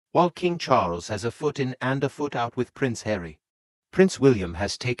while King Charles has a foot in and a foot out with Prince Harry. Prince William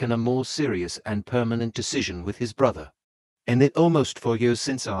has taken a more serious and permanent decision with his brother. And it almost 4 years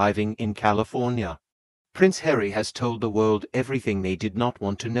since arriving in California. Prince Harry has told the world everything they did not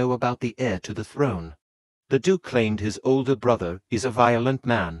want to know about the heir to the throne. The Duke claimed his older brother is a violent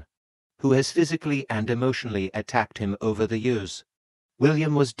man, who has physically and emotionally attacked him over the years.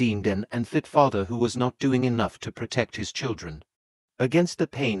 William was deemed an unfit father who was not doing enough to protect his children against the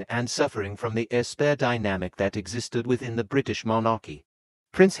pain and suffering from the heir-spare dynamic that existed within the British monarchy.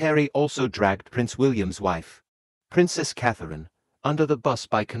 Prince Harry also dragged Prince William's wife, Princess Catherine, under the bus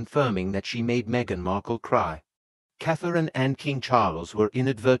by confirming that she made Meghan Markle cry. Catherine and King Charles were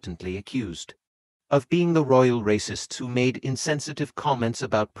inadvertently accused of being the royal racists who made insensitive comments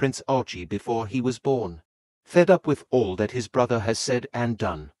about Prince Archie before he was born. Fed up with all that his brother has said and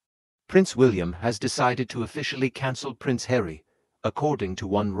done, Prince William has decided to officially cancel Prince Harry, according to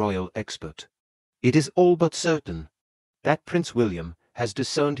one royal expert. It is all but certain that Prince William has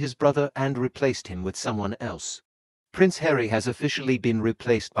disowned his brother and replaced him with someone else. Prince Harry has officially been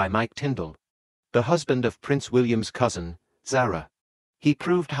replaced by Mike Tyndall, the husband of Prince William's cousin, Zara. He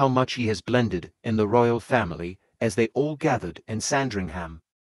proved how much he has blended in the royal family as they all gathered in Sandringham,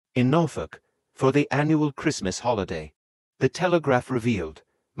 in Norfolk, for the annual Christmas holiday. The Telegraph revealed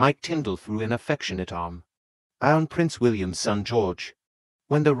Mike Tyndall threw an affectionate arm around Prince William's son George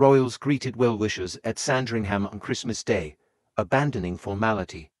when the royals greeted well-wishers at Sandringham on Christmas Day, abandoning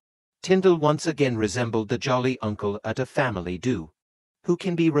formality. Tyndall once again resembled the jolly uncle at a family do, who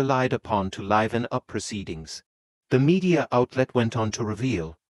can be relied upon to liven up proceedings. The media outlet went on to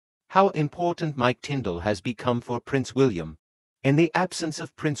reveal how important Mike Tyndall has become for Prince William, in the absence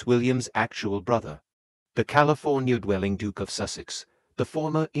of Prince William's actual brother. The California-dwelling Duke of Sussex, the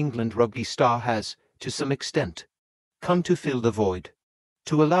former England rugby star, has, to some extent, come to fill the void,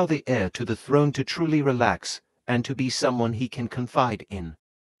 to allow the heir to the throne to truly relax and to be someone he can confide in.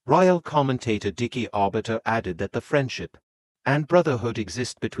 Royal commentator Dickie Arbiter added that the friendship and brotherhood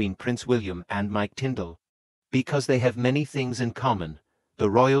exist between Prince William and Mike Tyndall because they have many things in common, the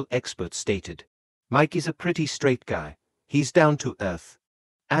royal expert stated. Mike is a pretty straight guy, he's down to earth.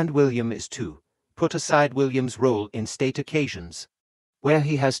 And William is too, put aside William's role in state occasions, where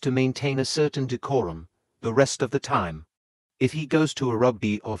he has to maintain a certain decorum the rest of the time. If he goes to a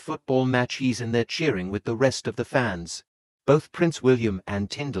rugby or football match, he's in there cheering with the rest of the fans. Both Prince William and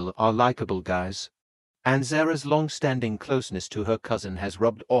Tyndall are likable guys, and Zara's long-standing closeness to her cousin has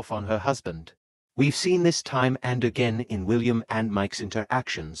rubbed off on her husband. We've seen this time and again in William and Mike's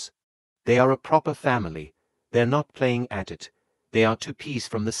interactions. They are a proper family, they're not playing at it, they are two peas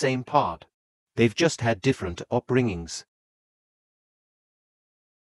from the same pod. They've just had different upbringings.